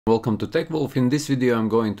Welcome to TechWolf. In this video I'm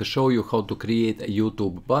going to show you how to create a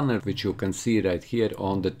YouTube banner, which you can see right here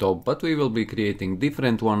on the top, but we will be creating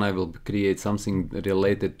different one. I will create something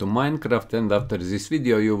related to Minecraft, and after this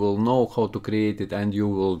video you will know how to create it and you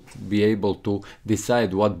will be able to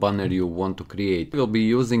decide what banner you want to create. We will be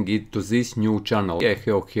using it to this new channel. I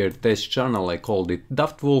have here test channel, I called it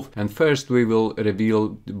DaftWolf, and first we will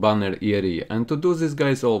reveal the banner area. And to do this,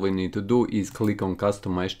 guys, all we need to do is click on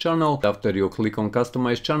customize channel. After you click on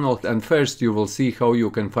customize channel, and first you will see how you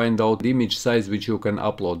can find out the image size which you can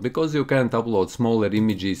upload, because you can't upload smaller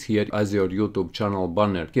images here as your YouTube channel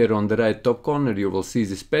banner. Here on the right top corner you will see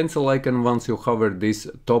this pencil icon. Once you hover this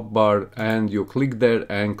top bar and you click there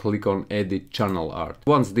and click on edit channel art.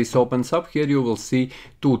 Once this opens up, here you will see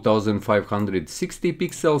 2560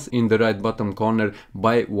 pixels in the right bottom corner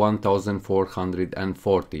by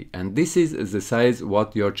 1440, and this is the size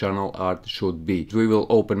what your channel art should be. We will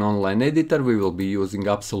open online editor. We will be using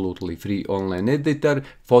absolutely free online editor,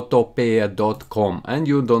 Photopea.com, and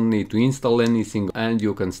you don't need to install anything and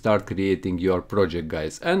you can start creating your project,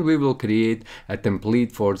 guys. And we will create a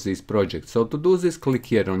template for this project. So to do this, click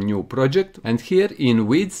here on new project, and here in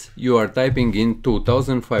width you are typing in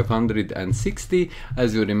 2560.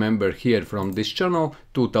 As you remember here from this channel,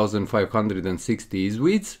 2560 is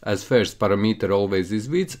width, as first parameter always is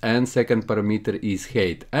width and second parameter is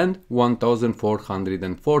height, and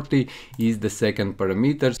 1440 is the second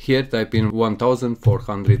parameter. Here type in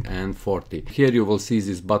 1440. Here you will see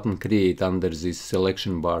this button create under this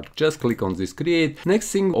selection bar. Just click on this create.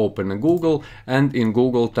 Next thing, open a Google, and in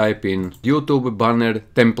Google type in YouTube banner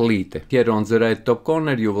template. Here on the right top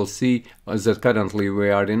corner you will see that currently we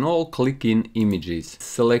are in all. Click in images.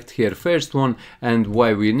 Select here first one, and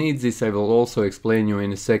why we need this I will also explain you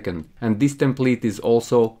in a second. And this template is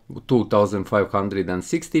also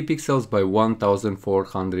 2560 pixels by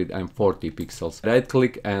 1440 pixels. Right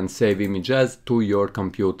click and save image as to your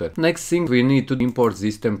computer. Next thing, we need to import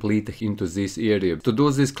this template into this area. To do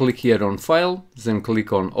this, click here on file, then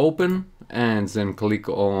click on open, and then click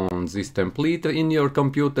on this template in your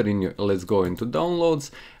computer. Let's go into downloads.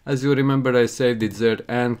 As you remember, I saved it there,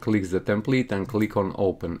 and click the template and click on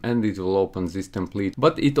open, and it will open this template.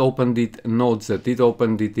 But it opened it, note that it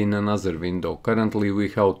opened it in another window. Currently we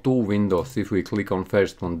have two windows. If we click on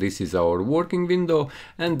first one, this is our working window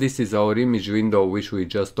and this is our image window which we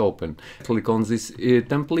just opened. Click on this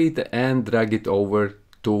template and drag it over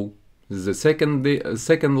to the second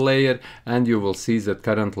layer, and you will see that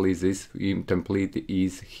currently this template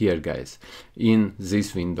is here, guys, in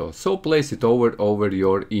this window. So place it over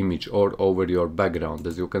your image or over your background.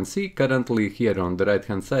 As you can see, currently here on the right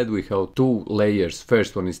hand side we have two layers.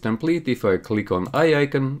 First one is template. If I click on eye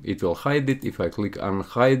icon, it will hide it. If I click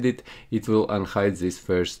unhide it, it will unhide this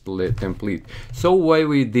first template. So why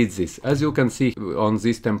we did this? As you can see on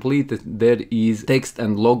this template there is text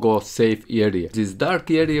and logo safe area. This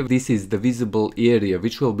dark area, this is the visible area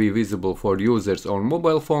which will be visible for users on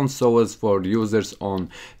mobile phones, so as for users on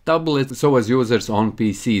tablets, so as users on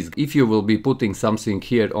PCs. If you will be putting something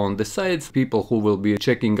here on the sides, people who will be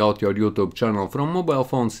checking out your YouTube channel from mobile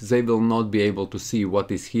phones, they will not be able to see what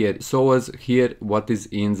is here, so as here what is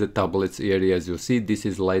in the tablets area. As you see, this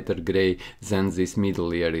is lighter gray than this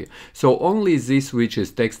middle area. So only this, which is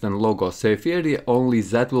text and logo safe area, only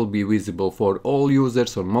that will be visible for all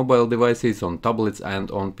users on mobile devices, on tablets and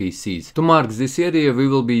on PCs. To mark this area we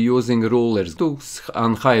will be using rulers. To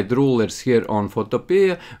unhide rulers here on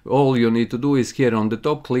Photopea, all you need to do is here on the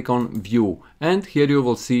top click on view, and here you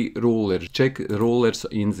will see rulers. Check rulers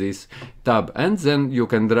in this tab, and then you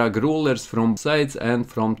can drag rulers from sides and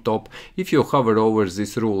from top. If you hover over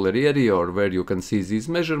this ruler area or where you can see these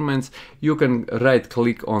measurements, you can right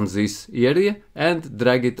click on this area and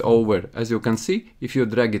drag it over. As you can see, if you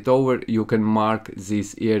drag it over you can mark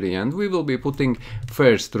this area, and we will be putting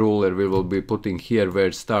first ruler, we will be putting here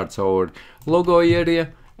where starts our logo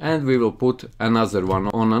area, and we will put another one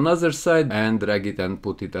on another side and drag it and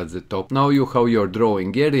put it at the top. Now you have your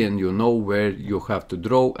drawing area and you know where you have to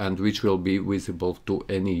draw and which will be visible to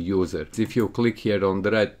any user. If you click here on the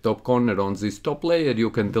right top corner on this top layer, you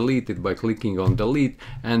can delete it by clicking on delete,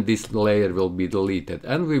 and this layer will be deleted,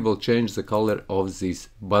 and we will change the color of this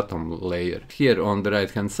bottom layer. Here on the right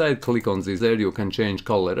hand side, click on this there, you can change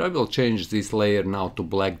color. I will change this layer now to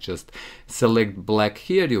black. Just select black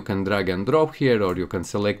here, you can drag and drop here, or you can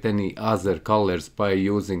select select any other colors by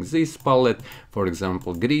using this palette, for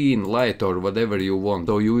example green, light or whatever you want,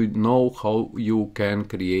 so you know how you can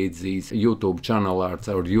create these YouTube channel arts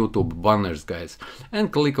or YouTube banners, guys.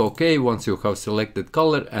 And click OK once you have selected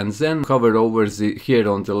color, and then hover over here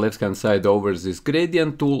on the left hand side over this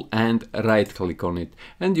gradient tool and right click on it,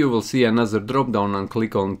 and you will see another drop down and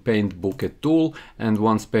click on paint bucket tool. And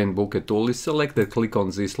once paint bucket tool is selected, click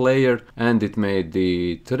on this layer, and it made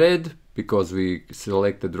the red because we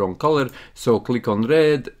selected wrong color, so click on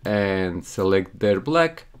red and select there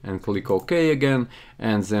black and click OK again,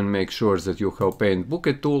 and then make sure that you have paint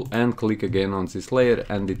bucket tool and click again on this layer,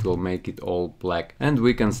 and it will make it all black. And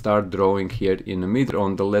we can start drawing here in the middle.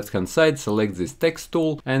 On the left hand side, select this text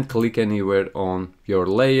tool and click anywhere on your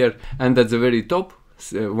layer, and at the very top,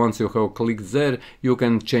 once you have clicked there, you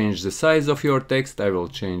can change the size of your text. I will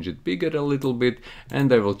change it bigger a little bit,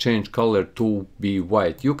 and I will change color to be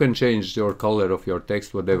white. You can change your color of your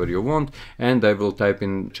text whatever you want, and I will type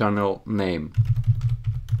in channel name.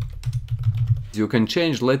 You can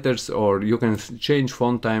change letters or you can change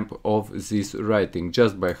font type of this writing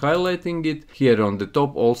just by highlighting it. Here on the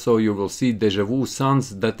top also you will see Deja Vu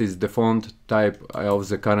Sans, that is the font type of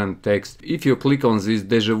the current text. If you click on this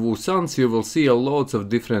Deja Vu Sans, you will see a lots of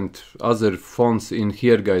different other fonts in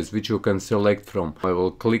here, guys, which you can select from. I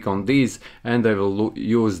will click on these and I will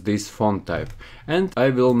use this font type, and I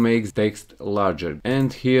will make text larger.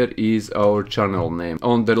 And here is our channel name.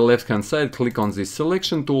 On the left hand side, click on this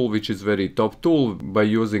selection tool, which is very top tool, by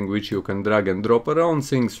using which you can drag and drop around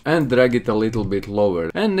things and drag it a little bit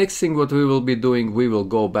lower. And next thing what we will be doing, we will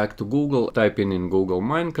go back to Google, type in Google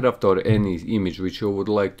Minecraft or any image which you would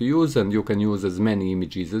like to use, and you can use as many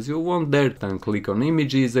images as you want there. And click on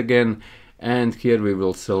images again, and here we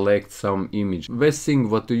will select some image. Best thing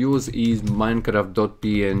what to use is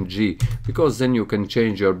minecraft.png, because then you can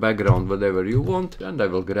change your background whatever you want, and I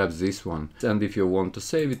will grab this one. And if you want to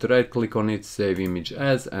save it, right click on it, save image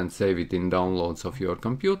as, and save it in downloads of your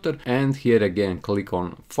computer. And here again click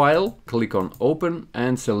on file, click on open,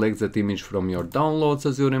 and select that image from your downloads.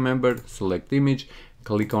 As you remember, select image,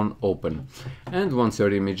 click on open. And once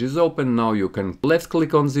your image is open, now you can left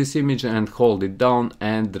click on this image and hold it down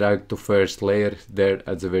and drag to first layer there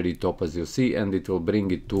at the very top, as you see, and it will bring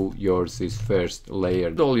it to this first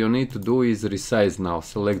layer. All you need to do is resize now.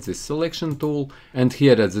 Select this selection tool, and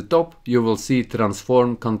here at the top you will see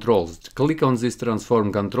transform controls. Click on this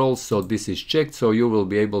transform controls, so this is checked, so you will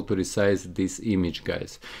be able to resize this image,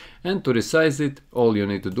 guys. And to resize it, all you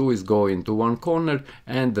need to do is go into one corner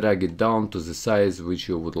and drag it down to the size which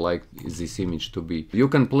you would like this image to be. You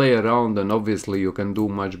can play around, and obviously you can do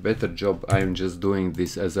much better job. I am just doing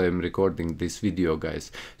this as I am recording this video,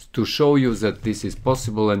 guys, to show you that this is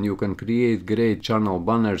possible, and you can create great channel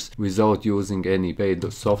banners without using any paid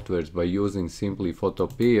softwares, by using simply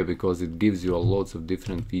Photopea, because it gives you a lots of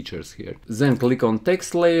different features here. Then click on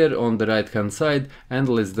text layer on the right hand side, and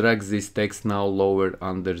let's drag this text now lower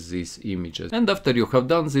under these images. And after you have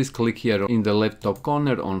done this, click here in the left top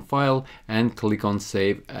corner on file and click on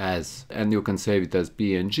save as, and you can save it as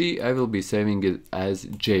PNG. I will be saving it as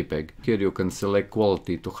JPEG. Here you can select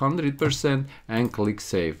quality to 100% and click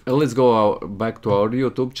save. Let's go back to our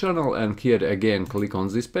YouTube channel, and here again click on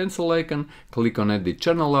this pencil icon, click on edit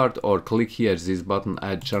channel art, or click here this button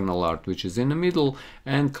add channel art, which is in the middle,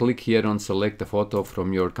 and click here on select a photo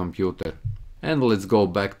from your computer. And let's go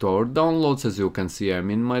back to our downloads. As you can see,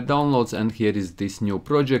 I'm in my downloads, and here is this new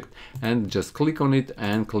project, and just click on it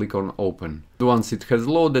and click on open. Once it has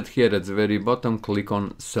loaded, here at the very bottom click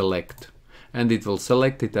on select, and it will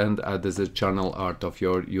select it and add as a channel art of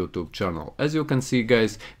your YouTube channel. As you can see,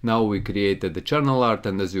 guys, now we created the channel art,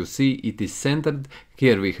 and as you see, it is centered.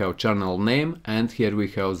 Here we have channel name, and here we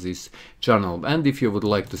have this channel. And if you would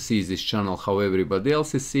like to see this channel how everybody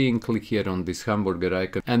else is seeing, click here on this hamburger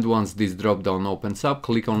icon, and once this drop down opens up,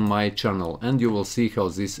 click on my channel, and you will see how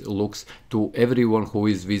this looks to everyone who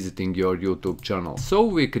is visiting your YouTube channel. So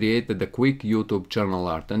we created a quick YouTube channel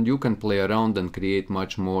art, and you can play around and create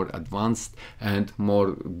much more advanced and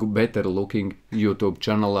more better looking YouTube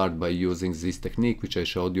channel art by using this technique which I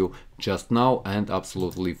showed you just now, and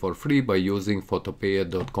absolutely for free by using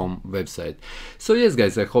photopea.com website. So yes,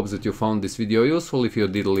 guys, I hope that you found this video useful. If you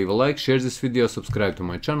did, leave a like, share this video, subscribe to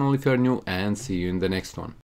my channel if you are new, and see you in the next one.